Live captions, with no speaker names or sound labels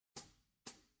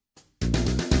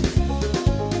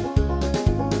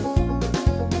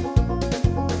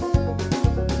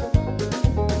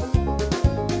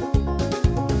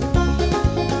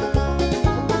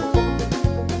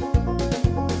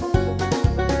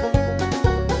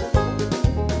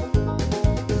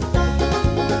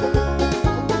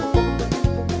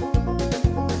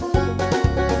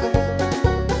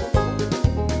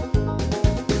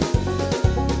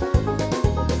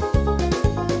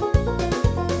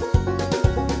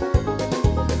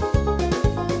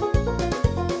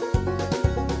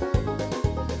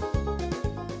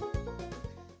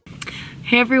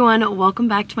Hey everyone, welcome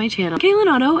back to my channel,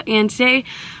 Kaylin Auto, and today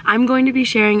I'm going to be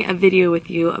sharing a video with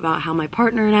you about how my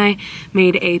partner and I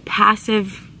made a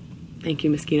passive, thank you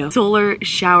mosquito, solar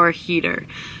shower heater.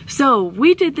 So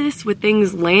we did this with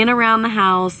things laying around the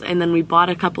house, and then we bought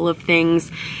a couple of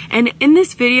things, and in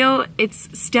this video it's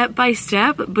step by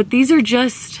step, but this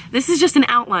is just an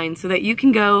outline so that you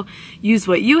can go use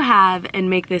what you have and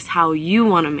make this how you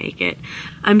want to make it.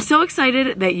 I'm so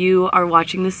excited that you are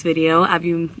watching this video. As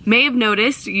you may have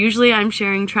noticed, usually I'm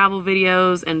sharing travel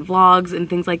videos and vlogs and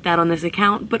things like that on this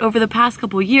account, but over the past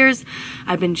couple years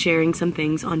I've been sharing some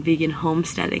things on vegan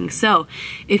homesteading. So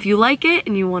if you like it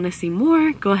and you want to see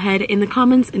more, go ahead in the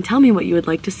comments and tell me what you would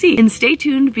like to see. And stay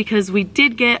tuned because we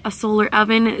did get a solar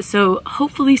oven, so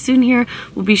hopefully soon here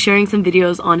we'll be sharing some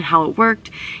videos on how it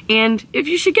worked and if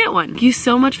you should get one. Thank you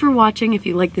so much for watching. If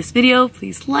you like this video,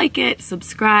 please like it,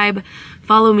 subscribe,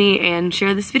 follow me, and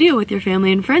share this video with your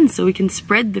family and friends so we can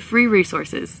spread the free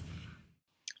resources.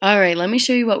 Alright, let me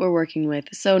show you what we're working with.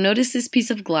 So notice this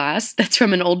piece of glass that's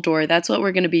from an old door. That's what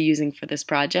we're going to be using for this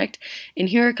project. And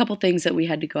here are a couple things that we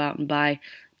had to go out and buy.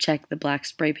 Check the black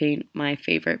spray paint, my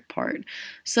favorite part.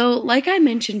 So like I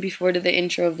mentioned before to the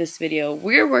intro of this video,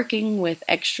 we're working with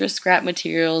extra scrap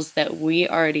materials that we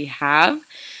already have.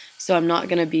 So I'm not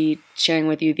going to be sharing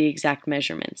with you the exact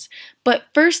measurements. But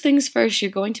first things first, you're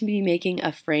going to be making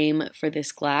a frame for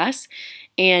this glass,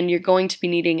 and you're going to be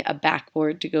needing a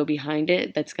backboard to go behind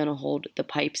it that's going to hold the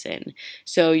pipes in.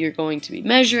 So you're going to be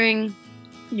measuring,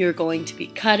 you're going to be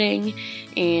cutting,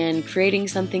 and creating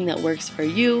something that works for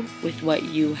you with what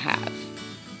you have.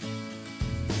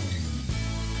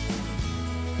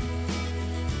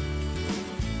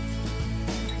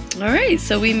 Alright,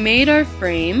 so we made our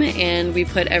frame and we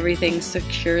put everything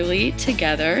securely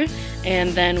together,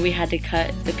 and then we had to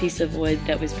cut the piece of wood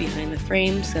that was behind the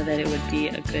frame so that it would be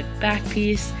a good back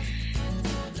piece.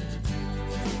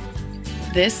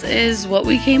 This is what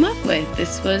we came up with.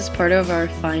 This was part of our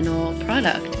final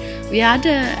product. We had to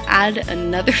add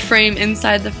another frame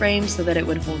inside the frame so that it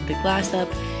would hold the glass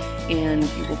up, and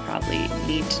you will probably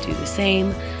need to do the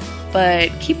same, but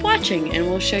keep watching and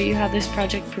we'll show you how this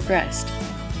project progressed.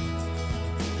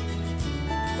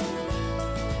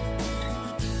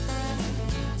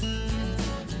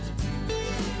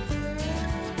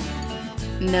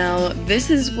 Now, this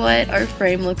is what our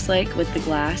frame looks like with the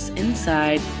glass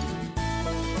inside.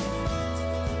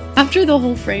 After the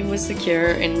whole frame was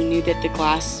secure and we knew that the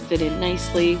glass fit in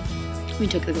nicely, we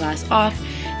took the glass off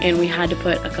and we had to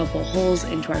put a couple holes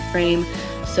into our frame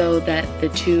so that the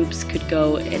tubes could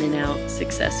go in and out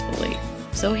successfully.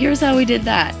 So here's how we did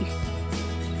that.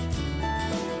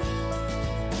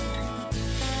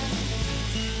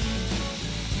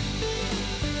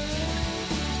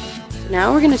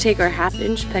 Now we're going to take our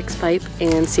 1/2-inch PEX pipe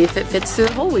and see if it fits through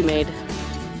the hole we made.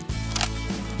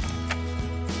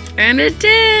 And it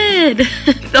did!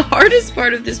 The hardest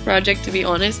part of this project, to be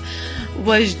honest,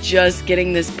 was just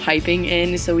getting this piping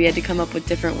in, so we had to come up with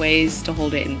different ways to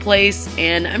hold it in place,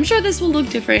 and I'm sure this will look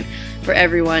different for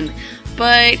everyone.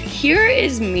 But here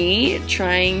is me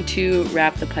trying to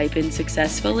wrap the pipe in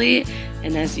successfully,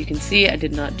 and as you can see, I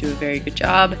did not do a very good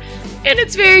job, and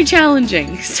it's very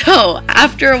challenging. So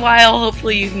after a while,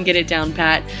 hopefully you can get it down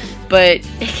pat, but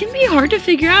it can be hard to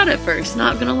figure out at first,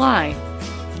 not gonna lie.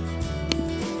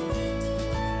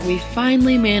 We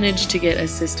finally managed to get a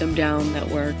system down that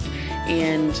worked,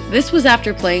 and this was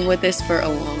after playing with this for a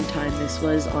long time. This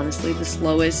was honestly the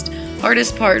slowest,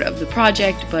 hardest part of the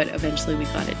project, but eventually we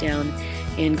got it down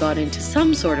and got into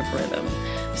some sort of rhythm.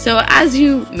 So as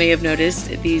you may have noticed,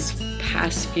 these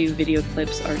past few video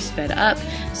clips are sped up,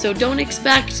 so don't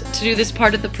expect to do this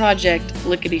part of the project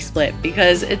lickety-split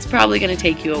because it's probably going to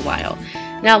take you a while.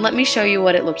 Now let me show you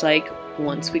what it looked like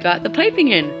once we got the piping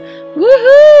in.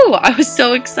 Woohoo! I was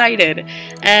so excited.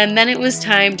 And then it was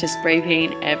time to spray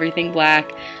paint everything black.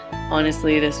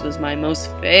 Honestly, this was my most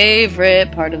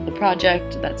favorite part of the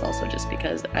project. That's also just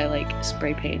because I like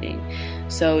spray painting.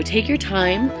 So take your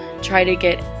time, try to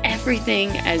get everything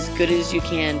as good as you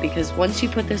can, because once you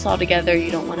put this all together,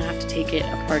 you don't want to have to take it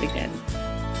apart again.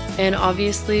 And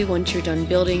obviously, once you're done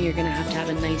building, you're going to have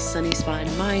a nice sunny spot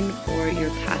in mind for your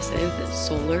passive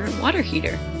solar water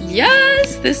heater.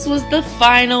 Yes! This was the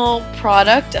final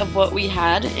product of what we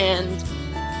had, and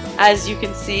as you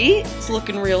can see, it's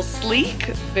looking real sleek.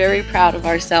 Very proud of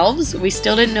ourselves. We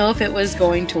still didn't know if it was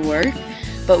going to work,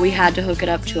 but we had to hook it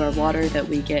up to our water that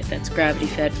we get that's gravity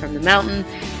fed from the mountain.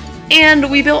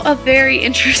 And we built a very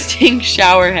interesting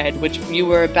shower head, which you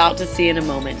were about to see in a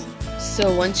moment.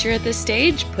 So once you're at this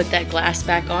stage, put that glass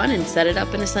back on and set it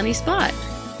up in a sunny spot.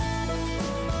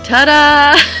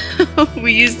 Ta-da!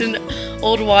 We used an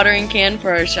old watering can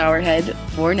for our shower head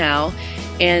for now.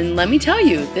 And let me tell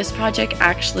you, this project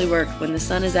actually worked. When the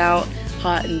sun is out,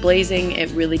 hot and blazing, it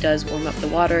really does warm up the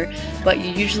water, but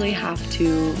you usually have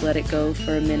to let it go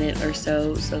for a minute or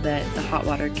so that the hot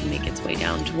water can make its way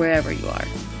down to wherever you are.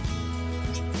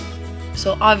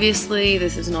 So obviously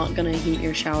this is not going to heat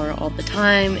your shower all the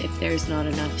time if there's not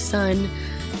enough sun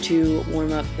to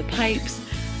warm up the pipes,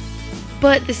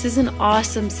 but this is an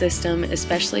awesome system,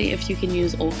 especially if you can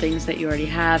use old things that you already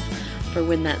have for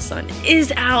when that sun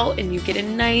is out and you get a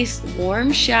nice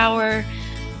warm shower.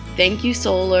 Thank you,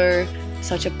 solar.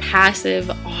 Such a passive,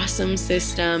 awesome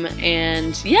system.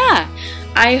 And yeah,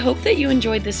 I hope that you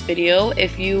enjoyed this video.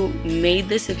 If you made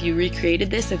this, if you recreated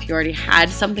this, if you already had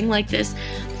something like this,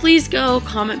 please go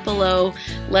comment below.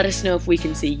 Let us know if we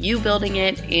can see you building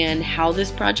it and how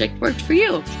this project worked for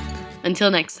you.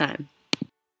 Until next time.